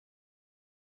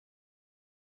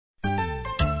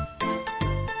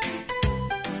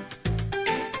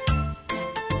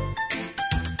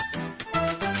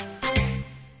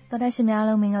တော်တဲ့ရှင်များ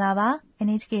လုံးမင်္ဂလာပါ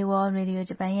NHK World Radio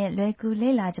Japan ရဲ့လွယ်ကူ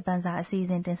လေ့လာဂျပန်စာအစီအ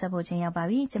စဉ်တင်ဆက်ဖို့ချိန်ရောက်ပါ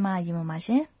ပြီကျမရေမပါ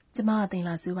ရှင်ကျမတင်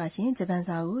လာစုပါရှင်ဂျပန်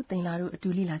စာကိုတင်လာတို့အတူ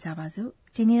လေ့လာကြပါစို့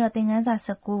ဒီနေ့တော့သင်ခန်းစာ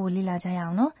19ကိုလေ့လာကြရအော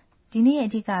င်နော်ဒီနေ့ရဲ့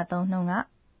အဓိကအသုံးနှုန်းက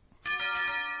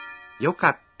よか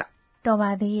ったတော်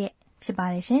ပါသေးရဲ့ဖြစ်ပါ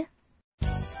တယ်ရှင်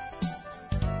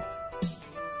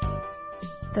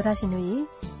တော်တာရှင်တို့ရေ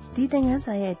ဒီသင်ခန်း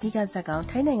စာရဲ့အဓိကဇာတ်ကောင်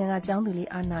ထိုင်းနိုင်ငံကကျောင်းသူလေး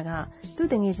အာနာကသူ့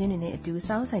တငယ်ချင်းတွေနဲ့အတူ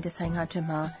စောင်းဆိုင်တစ်ဆိုင်ကထွက်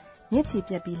မှာမျက်ခြေ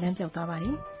ပြက်ပြီးလမ်းပြောက်သွားပါတ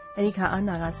ယ်။အဲဒီခါအာ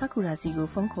နာကဆာကူရာစီကို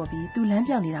ဖုန်းခေါ်ပြီးသူလမ်း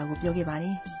ပြောက်နေတာကိုပြောခဲ့ပါတ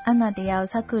ယ်။အာနာတယောက်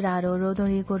ဆာကူရာတို့ရိုဒို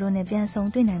ရီကိုတို့နဲ့ပြန်ဆုံ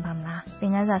တွေ့နိုင်ပါမလား။သ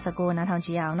င်ခန်းစာ19ကိုနားထောင်ကြ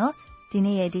ည့်ရအောင်နော်။ဒီ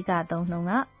နေ့ရဲ့အဓိကအသုံးနှုန်း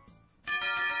က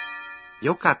よ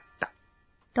かった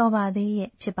တော်ပါသေးရဲ့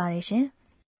ဖြစ်ပါတယ်ရှင်။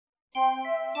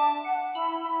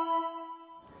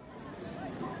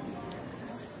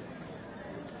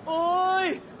お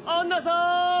ーいアンナさ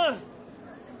ん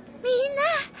みんな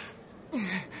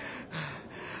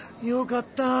よかっ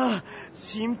た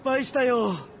心配した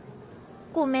よ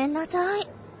ごめんなさい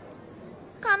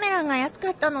カメラが安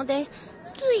かったので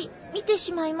つい見て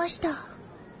しまいました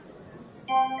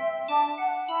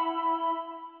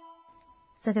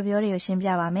စကားပြောတွေကိုရှင်းပြ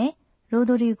ပါမယ်ရို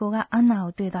ဒိုရီကိုကအန်နာ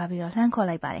ကိုတွေ့သွားပြီးတော့လှမ်းခေါ်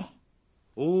လိုက်ပါတယ်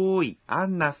おーいア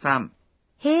ンナさん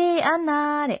ဟေးအန်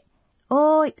နာတဲ့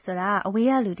အိုးဆိုတာအဝေး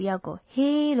ရလူတယောက်ကို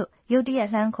ဟေးလို့ရုတ်တရက်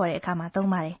လှမ်းခေါ်တဲ့အခါမှာသုံး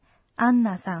ပါတယ်အန်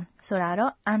နာဆန်ဆိုတာ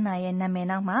တော့အန်နာရဲ့နာမည်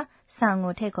နောက်မှာဆန်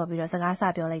ကိုထည့်ခေါ်ပြီးတော့စကားစ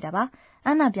ပြောလိုက်တာပါအ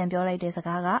န်နာပြန်ပြောလိုက်တဲ့စ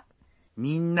ကားကみ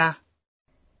んな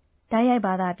တိုက်ရိုက်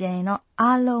ဘာသာပြန်ရင်တော့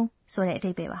အားလုံးဆိုတဲ့အ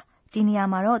ဓိပ္ပာယ်ပါဒီနေရာ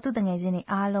မှာတော့သူ့တငယ်ချင်းတွေ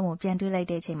အားလုံးကိုပြန်တွေ့လိုက်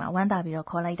တဲ့အချိန်မှာဝမ်းသာပြီးတော့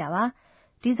ခေါ်လိုက်တာပါ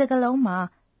ဒီစကားလုံးမှာ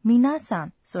မီနာဆန်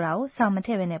ဆိုတာကိုစာမထ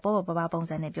ည့်ဘဲနဲ့ပေါ်ပေါ်ပါပုံ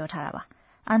စံနဲ့ပြောထားတာပါ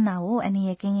အန်နာကိုအနည်းင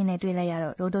ယ်ကင်းကင်းနဲ့တွေ့လိုက်ရ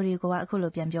တော့ရိုဒိုရီကိုကအခု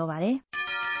လိုပြန်ပြောပါတယ်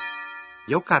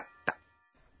よかった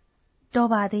တော်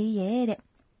ပါသေးရဲ့တဲ့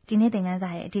ဒီနေ့သင်ခန်းစာ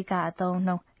ရဲ့အဓိကအသုံး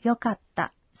နှုန်းよかった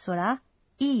ဆိုတာ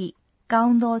ဤကော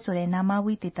င်းသောဆိုတဲ့နာမ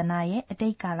ဝိသေသနာရဲ့အတိ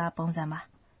တ်ကာလပုံစံပါ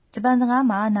ဂျပန်စကား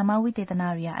မှာနာမဝိသေသနာ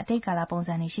တွေကအတိတ်ကာလပုံ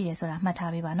စံတွေရှိတယ်ဆိုတာမှတ်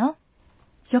ထားပေးပါနော်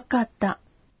ယောကတ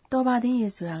တော်ပါသေး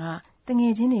ရဲ့ဆိုတာကတင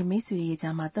ယ်ချင်းတွေမိတ်ဆွေတွေ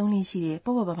ကြားမှာသုံးလင်းရှိတဲ့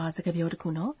ပေါ့ပေါ့ပါပါစကားပြောတစ်ခု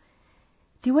နော်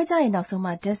ဒီဝက်ကြရဲ့နောက်ဆုံး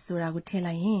မှာ des ဆိုတာကိုထည့်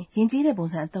လိုက်ရင်ယဉ်ကျေးတဲ့ပုံ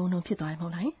စံအသုံးနှုန်းဖြစ်သွားတယ်မဟု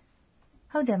တ်လား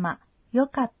ဟုတ်တယ်မよ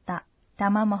かったဒါ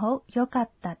မှမဟုတ်よかっ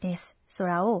たですဆို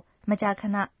တာကိုမကြာခ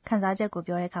ဏခန်းစားချက်ကို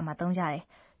ပြောတဲ့အခါမှာသုံးကြတယ်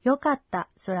よかった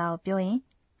ဆိုတာကိုပြောရင်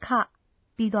ခ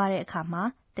ပြီးသွားတဲ့အခါမှာ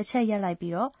တစ်ချက်ရက်လိုက်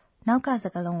ပြီးတော့နောက်ကစ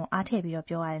ကားလုံးကိုအားထည့်ပြီးတော့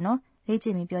ပြောရတယ်နော်လေ့ကျ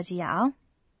င့်ပြီးပြောကြည့်ရအောင်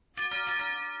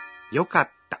よかっ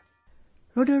た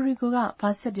ရိုဒိုရီကိုကဘာ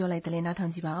ဆက်ပြောလိုက်တယ်လဲနားထော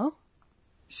င်ကြည့်ပါဦး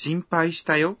心配し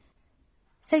たよ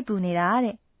စိတ်ပူနေတာ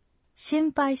တဲ့心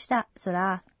配したဆိုတာ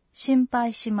心配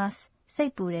しますစိ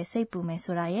တ်ပူတယ်စိတ်ပူမယ်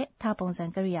ဆိုတာရဲ့ထားပုံစံ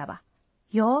ကရိယာပါ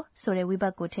ယောဆိုတဲ့ဝိဘ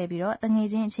တ်ကိုထည့်ပြီးတော့တငယ်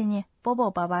ချင်းအချင်းချင်းပေါ်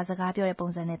ပေါ်ပါပါစကားပြောတဲ့ပုံ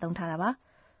စံနဲ့သုံးထားတာပါ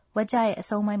ဝက်ကြရဲ့အ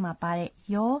ဆုံးပိုင်းမှာပါတဲ့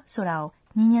ယောဆိုတာကို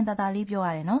ညင်ညင်တတလေးပြောရ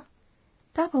တယ်နော်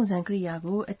ထားပုံစံကရိယာ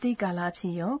ကိုအတိတ်ကာလအဖြ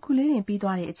စ်ရောခုလေးတင်ပြီး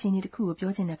သွားတဲ့အချင်းချင်းတစ်ခုကို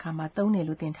ပြောချင်တဲ့အခါမှာသုံးတယ်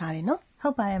လို့သင်ထားတယ်နော်ဟု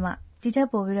တ်ပါတယ်မဒီချက်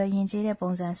ပို့ပြီးတော့ယဉ်ကျေးတဲ့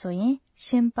ပုံစံဆိုရင်心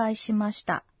配しまし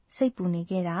たစိတ်ပူနေ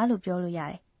ခဲ့တာလို့ပြောလို့ရ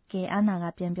တယ်ကဲအနာက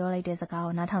ပြန်ပြောလိုက်တဲ့စကား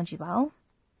ကိုနားထောင်ကြည့်ပါဦး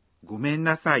ごめんな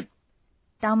さい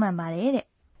တောင်းပန်ပါတယ်တဲ့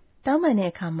တောင်းပန်တဲ့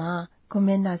အခါမှာご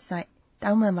めんなさい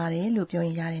တောင်းပန်ပါတယ်လို့ပြောရ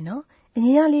င်ရတယ်နော်အရ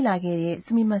င်ကလေ့လာခဲ့တဲ့す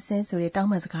みませんဆိုတဲ့တောင်း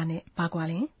ပန်စကားနဲ့ဘာကွာ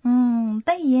လဲ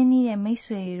တိတ်ရင်းနှီးတဲ့မိတ်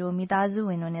ဆွေတို့မိသားစုဝ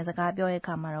င်တို့နဲ့စကားပြောတဲ့အ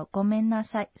ခါမှာတော့ごめんな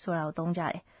さいဆိုတာကိုသုံးကြ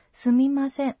တယ်すみま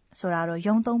せんဆိုတာတော့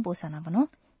ယုံသုံးပို့ဆန်တာပေါ့နော်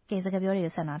ကဲစကားပြောတွေ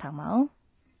ကိုဆက်နာထောင်ပါဦး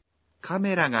カメ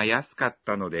ラが安かっ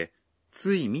たので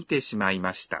つい見てしまい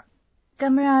ましたက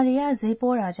င်မရာတွေကဈေး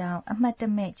ပေါ်တာကြောင့်အမှတ်တ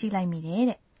မဲ့ကြည့်လိုက်မိတယ်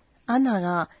တဲ့အာနာက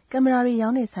ကင်မရာတွေရော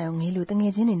င်းတဲ့ဆိုင်ကိုငေးလို့တင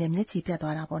ယ်ချင်းတွေနဲ့မျက်ခြေပြတ်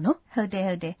သွားတာပေါ့နော်ဟုတ်တ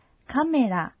ယ်カメ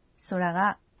ラဆိုတာက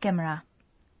ကင်မရာ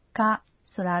က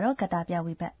ဆိုတာတော့ကတာပြ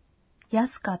ဝိဘတ်安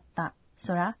かった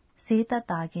ဆိုတာဈေးသက်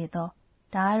သာခဲ့သော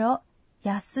ဒါကတော့安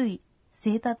い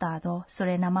ဈေးသက်သာသောဆို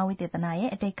တဲ့နာမဝိသေသနာရဲ့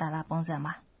အတိတ်ကာလပုံစံ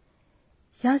ပါ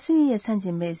ရရှိရဲ့ဆန့်ကျ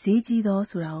င်မဲ့ဈေးကြီးသော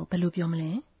ဆိုတာကိုဘယ်လိုပြောမလဲ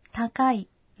高い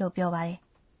လို့ပြောပါတယ်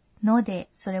နို့တဲ့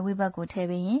ဆိုတဲ့ဝိဘတ်ကိုထည့်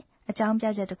ပေးရင်အကြောင်းပြ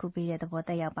ချက်တစ်ခုပေးတဲ့သဘောတ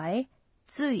က်ရောက်ပါတယ်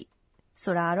つい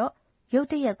ဆိုတာတော့ရုတ်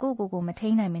တရက်ကိုမထိ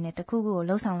န်းနိုင်မနဲ့တခုခုကို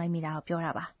လှုပ်ဆောင်လိုက်မိတာကိုပြော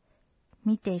တာပါ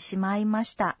見てしまいま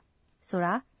したဆို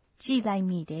တာကြည့်လိုက်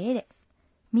မိတယ်တဲ့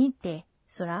見て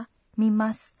ဆိုတာ見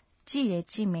ますကြည့်တယ်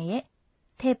ကြည့်မယ်ရဲ့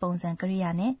ထည့်ပုံစံကရိယာ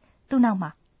နဲ့သူ့နောက်မှာ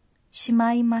し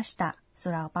まいました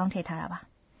ဆိုတာကိုပေါင်းထည့်ထားတာပါ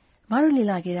မတို့လေ့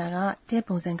လာခဲ့တာကတဲ့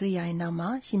ပုံစံကရိယာရဲ့နောက်မှာ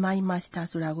ရှိမိုင်းမတ်တာ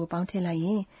ဆိုတာကိုပေါင်းထည့်လိုက်ရ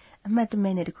င်အမှတ်တ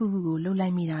မဲ့နဲ့တခုခုကိုလှုပ်လို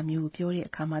က်မိတာမျိုးကိုပြောတဲ့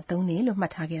အခါမှာသုံးတယ်လို့မှ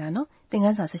တ်ထားခဲ့တာနော်သင်ခ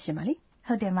န်းစာဆက်ရှင်ပါလေ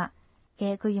ဟုတ်တယ်မကဲ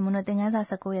အခုယမနသင်ခန်းစာ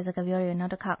19ရဲ့စကားပြောတွေကိုနော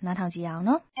က်တစ်ခေါက်နားထောင်ကြည့်ရအောင်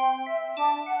နော်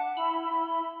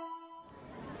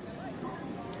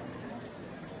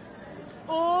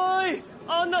おーい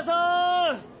アンナ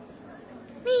さん。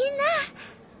みん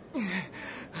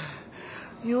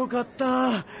な。よかっ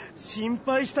た。心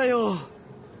配したよ。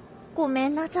ごめ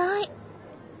んなさい。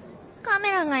カ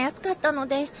メラが安かったの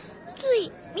で、つい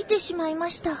見てしまいま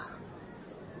した。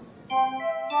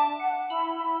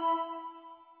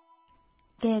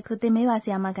ကဲခုတင်မေးပါ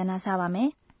ဆရာမကဏ္ဍစပါမယ်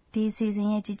။ဒီစီစဉ်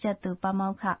ရဲ့ကြီးကြပ်သူပ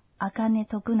မောက္ခအခါနဲ့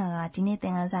ထုတ်နာကဒီနေ့သ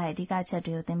င်ခန်းစာရဲ့အဓိကချက်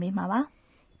တွေကိုသင်ပေးမှာပါ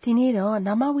။ဒီနေ့တော့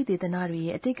နာမဝိသေသနတွေ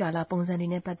ရဲ့အတိတ်ကာလပုံစံတွေ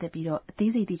နဲ့ပတ်သက်ပြီးတော့အ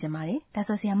သေးစိတ်သိချင်ပါတယ်။ဒါ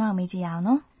ဆိုဆရာမကိုမေးကြည့်အောင်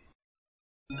နော်။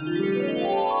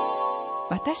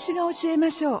私が教えま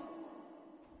しょう。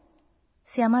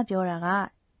ဆရာမပြောတာက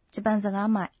ဂျပန်စကား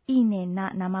မှာဣနဲ့န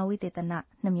နာမဝိသေသန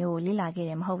နှစ်မျိုးကိုလေ့လာခဲ့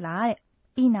တယ်မဟုတ်လားတဲ့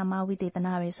။ဣနာမဝိသေသန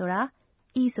တွေဆိုတာ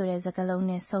ဣဆိုတဲ့စကားလုံး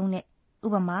နဲ့ဆုံးတဲ့ဥ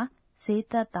ပမာဈေး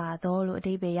သက်တာတော်လို့အ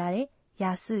ဓိပ္ပာယ်ရတဲ့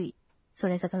ယာစုဣဆို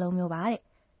တဲ့စကားလုံးမျိုးပါတဲ့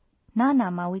။နာ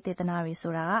မဝိသေသနတွေ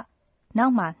ဆိုတာကနော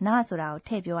က်မှာနာဆိုတာကိုထ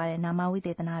ည့်ပြောရတဲ့နာမဝိ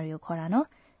သေသနတွေကိုခေါ်တာနော်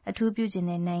။အထူးပြုခြင်း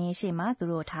နဲ့နာရင်ရှိမှသူ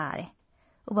တို့ထားရတယ်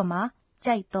။ဥပမာ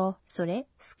ကြိုက်တော်ဆိုတဲ့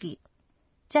စကီ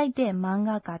ကြိုက်တဲ့မန်ဂ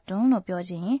ကာတွန်းလို့ပြော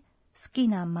ခြင်းစကီ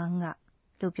နာမန်ဂ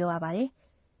လို့ပြောရပါတယ်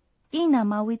။ဤနာ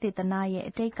မဝိသေသနရဲ့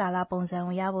အတိတ်ကာလပုံစံ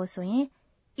ကိုရဖို့ဆိုရင်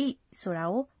ဤဆိုတာ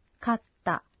ကိုခတ်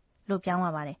တာလို့ပြောင်းရ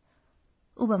ပါတယ်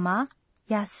။ဥပမာ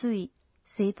ယာစုဣ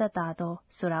ဈေးသက်တာတော်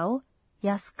ဆိုတာကို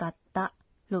ယာစကတ်တာ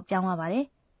လို့ပြောင်းရပါတယ်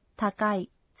။ထာကိုက်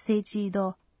ဈေးကြီး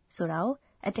တော်ဆိုတာကို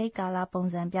အတိတ်ကာလပုံ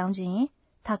စံပြောင်းခြင်း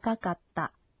ထာကကတ်တာ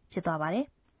ဖြစ်သွားပါတယ်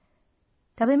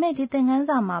။ဒါပေမဲ့ဒီသင်ခန်း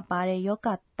စာမှာပါတဲ့ယောက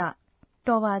တ်တာ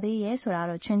တော်ပါသေးရဲ့ဆိုတာ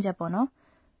တော့ချွင်းချက်ပေါ့နော်။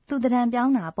သူတရံပြော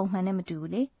င်းတာပုံမှန်နဲ့မတူ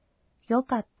ဘူးလေယော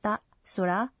ကတ္တဆို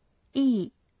တာဤ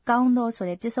ကောင်းသောဆို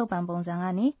တဲ့ပြစ္ဆုတ်ပံပုံစံက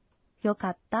နေယောက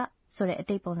တ္တဆိုတဲ့အ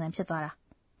တိတ်ပုံစံဖြစ်သွားတာ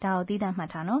ဒါကိုသိတတ်မှတ်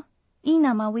ထားနော်ဤ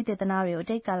နာမဝိသေသနတွေကိုအ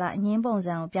တိတ်ကာလအငင်းပုံ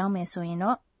စံကိုပြောင်းမယ်ဆိုရင်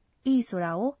တော့ဤဆို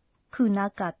တာကိုခုန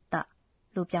ကတ္တ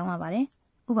လို့ပြောင်းရပါတယ်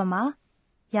ဥပမာ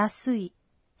ယာစုဣ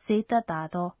ဈေးသက်တာ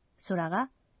သောဆိုတာက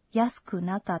ယတ်ခု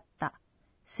နကတ္တ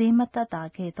ဈေးမသက်တာ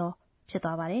ခဲ့သောဖြစ်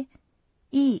သွားပါတယ်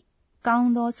ဤကော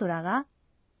င်းသောဆိုတာက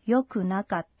ယောခုန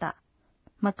ကတ္တ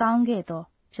မကောင်းခဲ့သော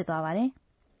ဖြစ်သွားပါတယ်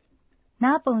။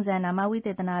နာပုံစံနာမဝိ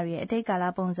သေသနတွေရဲ့အတိတ်ကာလ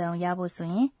ပုံစံကိုရဖို့ဆို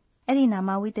ရင်အဲ့ဒီနာမ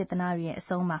ဝိသေသနတွေရဲ့အ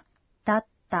ဆုံးမှာဒတ္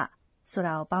တဆို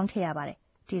တာကိုပေါင်းထည့်ရပါတယ်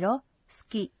။ဒီတော့စ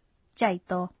ကီကြိုက်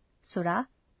သောဆိုတာ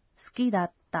စကီဒတ္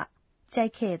တကြို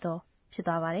က်ခဲ့သောဖြစ်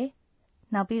သွားပါတယ်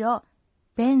။နောက်ပြီးတော့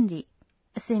ဘန်ဒီ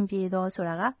အစဉ်ပြေသောဆို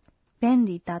တာကဘန်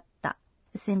ဒီဒတ္တ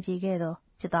အစဉ်ပြေခဲ့သော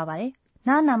ဖြစ်သွားပါတယ်။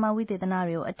နာမဝိသေသန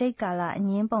တွေကိုအတိတ်ကာလအင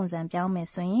င်းပုံစံပြောင်းမယ်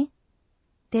ဆိုရင်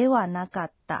ဒေဝနာက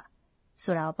တ္တ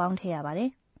ဆိုတာကိုပေါင်းထည့်ရပါတယ်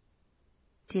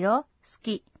။ဒီတော့စ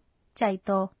ကီကြိုက်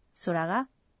သောဆိုတာက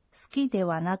စကီဒေ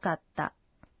ဝနာကတ္တ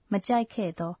မကြိုက်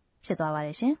ခဲ့သောဖြစ်သွားပါတ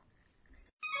ယ်ရှင်။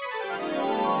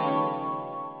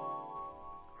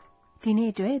ဒီနေ့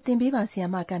အတွက်သင်ပေးပါဆရာ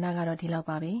မကဏ္ဍကတော့ဒီလောက်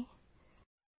ပါပဲ။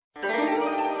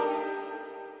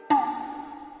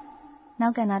နော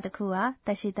က်ကဏ္ဍတစ်ခုကသ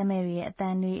က်ရှိသမက်တွေရဲ့အတ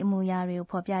န်တွေအမူအရာတွေကို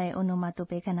ဖော်ပြတဲ့အိုနိုမာတို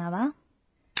ပေခဏပါ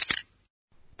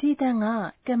ဒီတန်က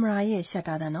ကင်မရာရဲ့ရှတ်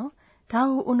တာတန်နော်ဒါ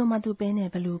ကိုအိုနိုမာတိုပေနဲ့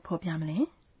ဘယ်လိုဖော်ပြမလဲ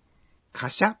ခါ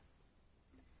ရှာ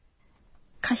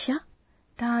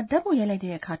ဒါဓာတ်ပုံရိုက်လိုက်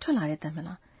တဲ့အခါထွက်လာတဲ့တန်မ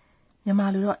လားမြန်မာ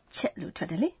လိုတော့ချက်လို့ထွက်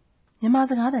တယ်လေမြန်မာ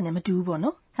စကားတန်နဲ့မတူဘူးပေါ့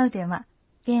နော်ဟုတ်တယ်မ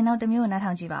ကဲနောက်တစ်မျိုးနား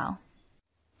ထောင်ကြည့်ပါအောင်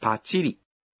ဖာ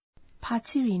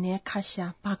ချီရီနဲ့ခါရှာ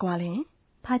ဘာကွာလဲ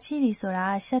ဖာချီရီဆိုတာ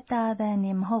ရှတ်တာတန်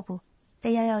နဲ့မဟုတ်ဘူးတ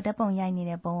ယောက်ယောက်ဓာတ်ပုံရိုက်နေ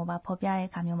တဲ့ပုံကိုပါဖော်ပြတဲ့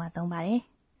အခါမျိုးမှာသုံးပါတယ်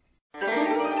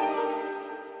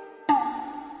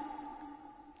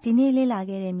ဒီနေ့လေ့လာ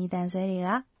ခဲ့တဲ့မိတန်ဆွဲတွေက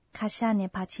ခါရှာနဲ့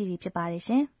ဖာချီရီဖြစ်ပါတယ်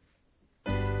ရှင်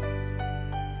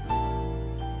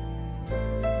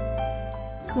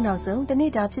ခုနောက်ဆုံးတ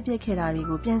နေ့တာဖြစ်ပျက်ခဲ့တာတွေ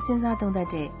ကိုပြန်စဉ်းစားသုံးသပ်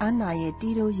တဲ့အာနာရဲ့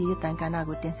တီးတိုးရေရွတ်တန်ကဏ္ဍ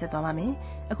ကိုတင်ဆက်သွားပါမယ်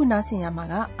အခုနားဆင်ရမှာ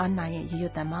ကအာနာရဲ့ရေရွ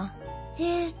တ်တန်ပါ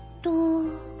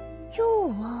今日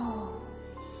は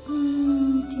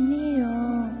ဒီနေ့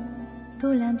တော့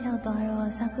တို့လမ်းပြောက်သွားတော့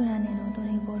ဆာကူရာနဲ့တို့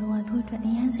တွေကိုတော့တို့အတွက်အ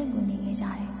ရန်စိတ်ဝင်နေခဲ့ကြ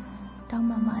တယ်တောင်း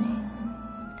ပန်ပါတယ်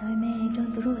ဒါပေမဲ့တို့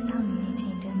သူတို့စောင့်နေတဲ့အချိ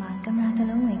န်တွင်မှာကင်မရာတစ်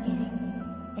လုံးဝယ်ခဲ့တယ်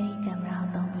အဲဒီကင်မရာကို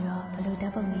သုံးပြီးတော့ဘယ်လိုဓာ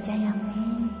တ်ပုံကြီးကြရမလဲ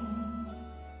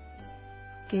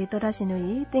ကဲတော်တာရှင်တို့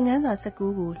ရေသင်ခန်းစာ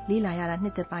19ကိုလေ့လာရတာနှ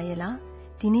စ်သက်ပါရဲ့လား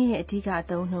ဒီနေ့ရဲ့အဓိကအ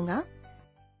သုံးနှုန်းက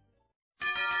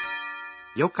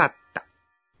よかった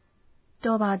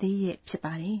တော်ပါသေးရဲ့ဖြစ်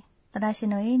ပါတယ်တော်တာရှင်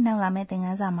တို့ရေနောက်လာမယ့်သင်ခ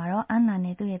န်းစာမှာတော့အန်နာ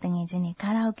နဲ့သူ့ရဲ့တငယ်ချင်းတွေကာ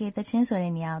ရာโอเกသချင်းဆို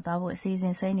တဲ့နေရာကိုသွားဖို့အစီအစ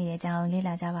ဉ်ဆွဲနေတဲ့အကြောင်းလေ့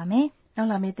လာကြပါမယ်နောက်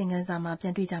လာမယ့်သင်ခန်းစာမှာပြ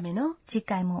န်တွေ့ကြမယ်နော်次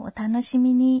回もお楽しみ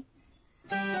に